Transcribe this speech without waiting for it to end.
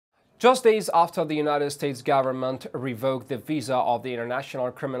Just days after the United States government revoked the visa of the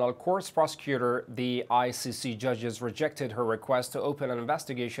International Criminal Court's prosecutor, the ICC judges rejected her request to open an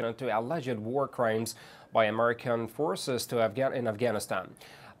investigation into alleged war crimes by American forces in Afghanistan.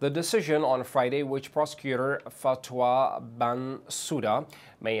 The decision on Friday, which prosecutor Fatou Bensouda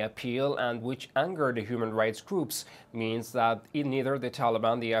may appeal and which angered the human rights groups, means that neither the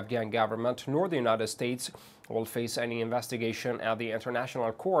Taliban, the Afghan government, nor the United States will face any investigation at the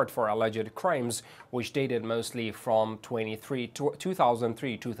International Court for alleged crimes, which dated mostly from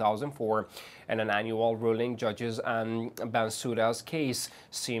 2003-2004. In an annual ruling, judges and Bensouda's case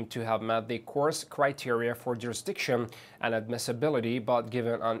seem to have met the court's criteria for jurisdiction and admissibility, but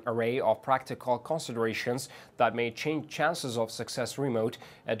given an array of practical considerations that may change chances of success remote,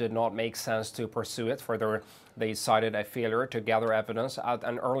 it did not make sense to pursue it further. They cited a failure to gather evidence at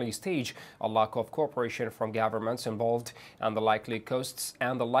an early stage, a lack of cooperation from governments involved, and the likely costs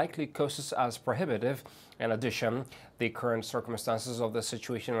as prohibitive. In addition, the current circumstances of the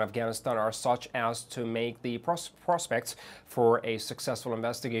situation in Afghanistan are such as to make the prospects for a successful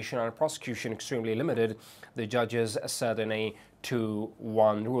investigation and prosecution extremely limited, the judges said in a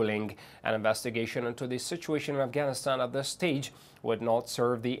 2-1 ruling. An investigation into the situation in Afghanistan at this stage would not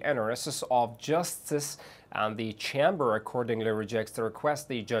serve the interests of justice, and the chamber accordingly rejects the request,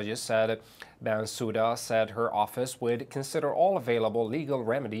 the judges said. Bensouda said her office would consider all available legal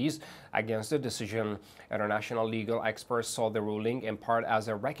remedies against the decision. International legal experts saw the ruling in part as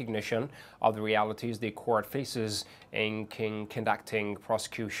a recognition of the realities the court faces in conducting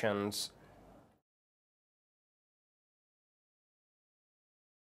prosecutions.